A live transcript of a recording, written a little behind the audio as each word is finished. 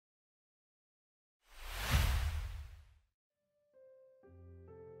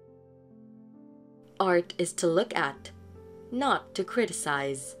Art is to look at, not to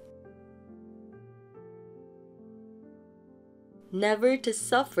criticize. Never to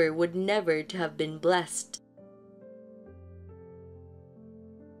suffer would never to have been blessed.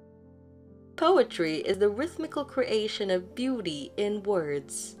 Poetry is the rhythmical creation of beauty in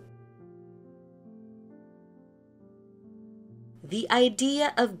words. The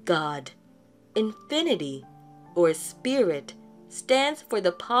idea of God, infinity, or spirit stands for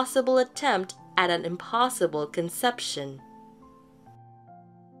the possible attempt at an impossible conception.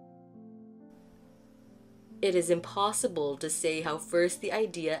 It is impossible to say how first the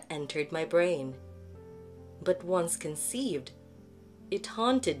idea entered my brain, but once conceived, it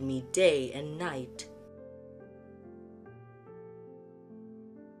haunted me day and night.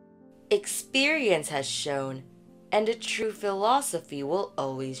 Experience has shown, and a true philosophy will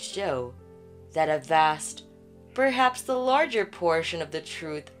always show, that a vast, perhaps the larger portion of the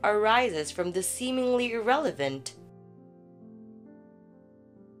truth arises from the seemingly irrelevant.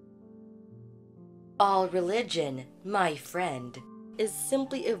 All religion, my friend, is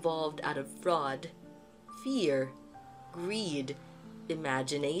simply evolved out of fraud, fear, greed,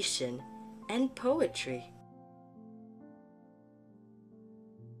 imagination, and poetry.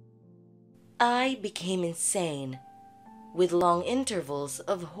 I became insane, with long intervals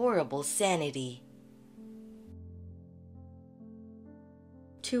of horrible sanity.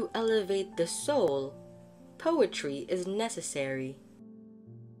 To elevate the soul, poetry is necessary.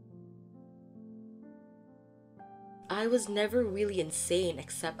 I was never really insane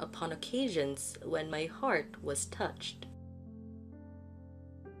except upon occasions when my heart was touched.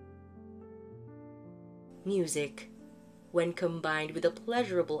 Music, when combined with a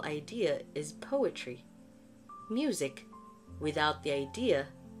pleasurable idea, is poetry. Music, without the idea,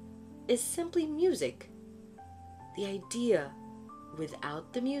 is simply music. The idea,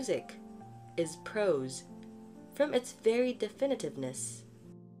 without the music, is prose, from its very definitiveness.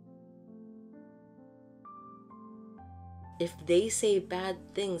 If they say bad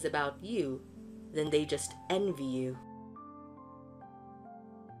things about you, then they just envy you.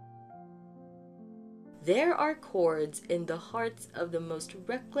 There are chords in the hearts of the most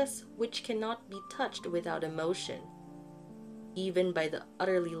reckless which cannot be touched without emotion, even by the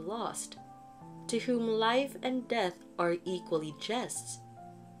utterly lost, to whom life and death are equally jests.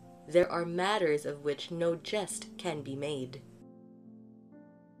 There are matters of which no jest can be made.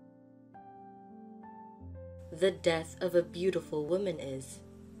 The death of a beautiful woman is,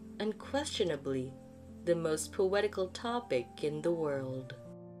 unquestionably, the most poetical topic in the world.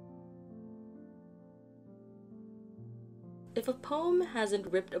 If a poem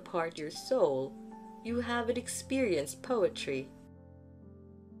hasn't ripped apart your soul, you haven't experienced poetry.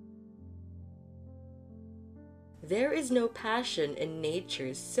 There is no passion in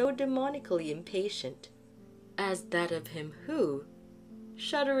nature so demonically impatient as that of him who,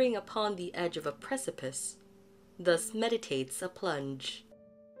 shuddering upon the edge of a precipice, thus meditates a plunge.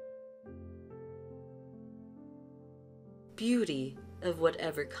 Beauty, of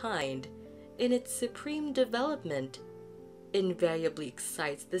whatever kind, in its supreme development, invariably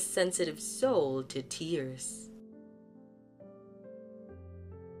excites the sensitive soul to tears.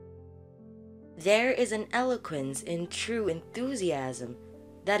 There is an eloquence in true enthusiasm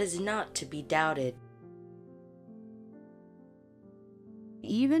that is not to be doubted.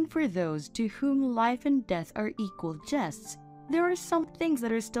 Even for those to whom life and death are equal jests, there are some things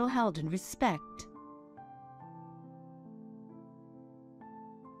that are still held in respect.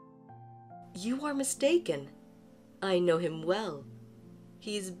 You are mistaken. I know him well.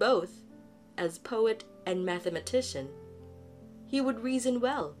 He is both, as poet and mathematician. He would reason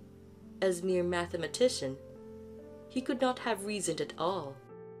well. As mere mathematician, he could not have reasoned at all.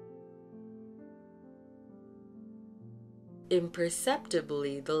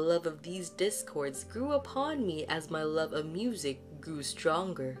 Imperceptibly, the love of these discords grew upon me as my love of music grew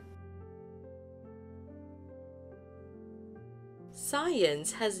stronger.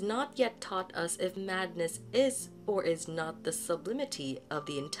 Science has not yet taught us if madness is or is not the sublimity of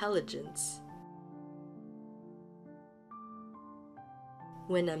the intelligence.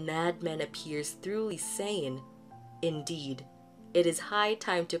 When a madman appears truly sane, indeed, it is high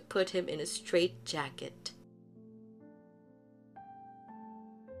time to put him in a straitjacket.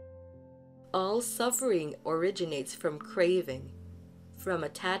 All suffering originates from craving, from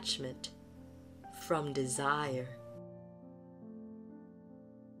attachment, from desire.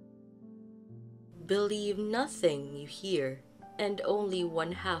 Believe nothing you hear, and only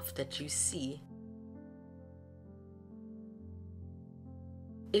one half that you see.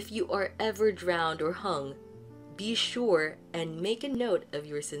 If you are ever drowned or hung, be sure and make a note of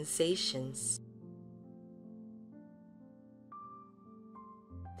your sensations.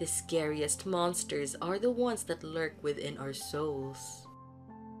 The scariest monsters are the ones that lurk within our souls.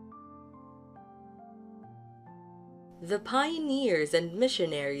 The pioneers and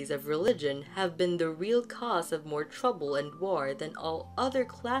missionaries of religion have been the real cause of more trouble and war than all other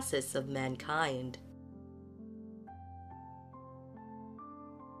classes of mankind.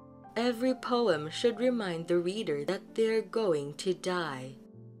 Every poem should remind the reader that they're going to die.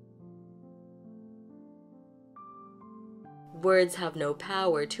 Words have no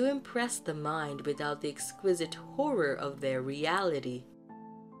power to impress the mind without the exquisite horror of their reality.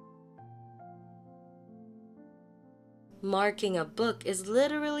 Marking a book is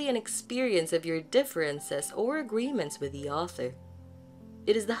literally an experience of your differences or agreements with the author.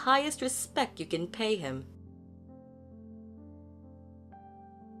 It is the highest respect you can pay him.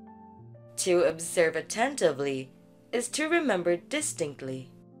 To observe attentively is to remember distinctly.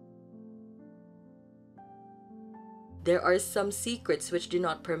 There are some secrets which do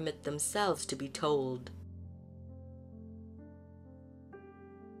not permit themselves to be told.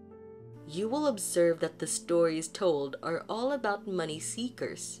 You will observe that the stories told are all about money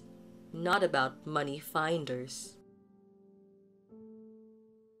seekers, not about money finders.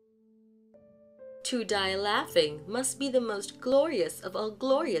 To die laughing must be the most glorious of all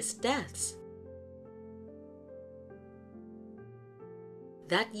glorious deaths.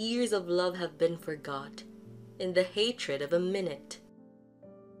 That years of love have been forgot in the hatred of a minute.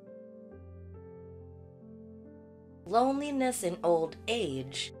 Loneliness in old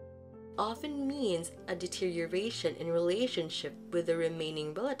age often means a deterioration in relationship with the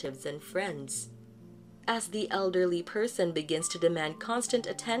remaining relatives and friends, as the elderly person begins to demand constant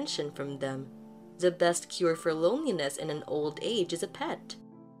attention from them. The best cure for loneliness in an old age is a pet.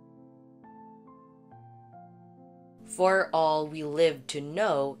 For all we live to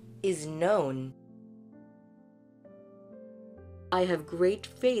know is known. I have great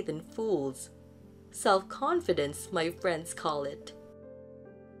faith in fools. Self-confidence, my friends call it.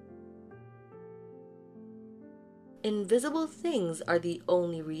 Invisible things are the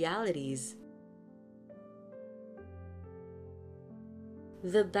only realities.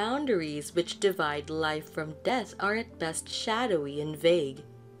 The boundaries which divide life from death are at best shadowy and vague.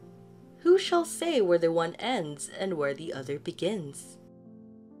 Who shall say where the one ends and where the other begins?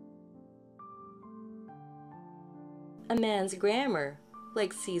 A man's grammar,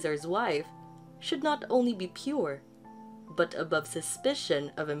 like Caesar's wife, should not only be pure, but above suspicion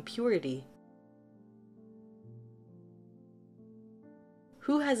of impurity.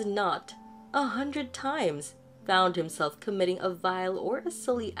 Who has not, 100 times, found himself committing a vile or a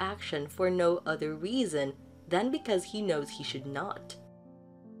silly action for no other reason than because he knows he should not?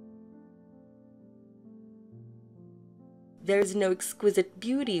 There is no exquisite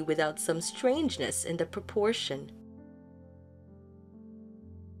beauty without some strangeness in the proportion.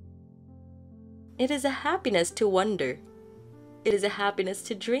 It is a happiness to wonder. It is a happiness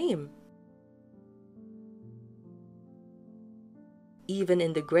to dream. Even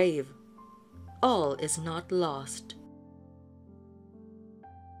in the grave, all is not lost.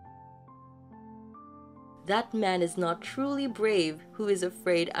 That man is not truly brave who is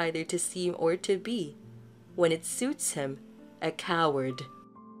afraid either to seem or to be, when it suits him, a coward.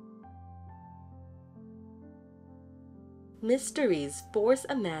 Mysteries force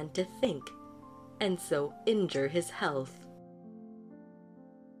a man to think, and so injure his health.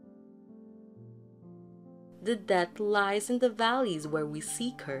 The death lies in the valleys where we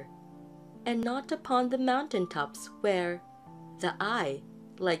seek her, and not upon the mountaintops where the eye,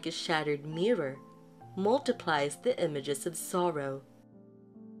 like a shattered mirror, multiplies the images of sorrow.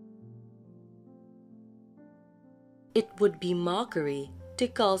 It would be mockery to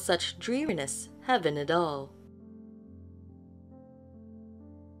call such dreariness heaven at all.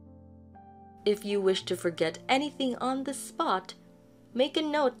 If you wish to forget anything on the spot, make a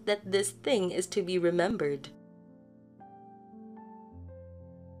note that this thing is to be remembered.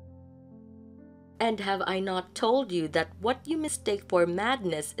 And have I not told you that what you mistake for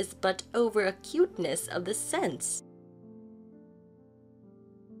madness is but over-acuteness of the sense?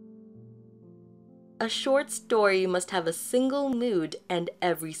 A short story must have a single mood, and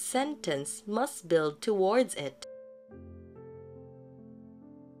every sentence must build towards it.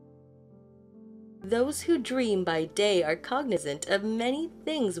 Those who dream by day are cognizant of many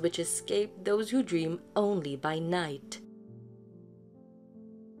things which escape those who dream only by night.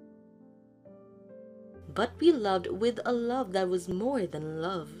 But we loved with a love that was more than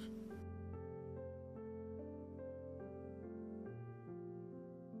love.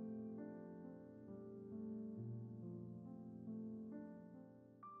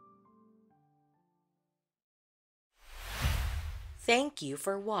 Thank you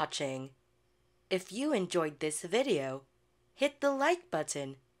for watching. If you enjoyed this video, hit the like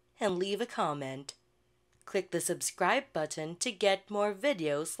button and leave a comment. Click the subscribe button to get more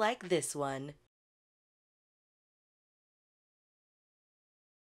videos like this one.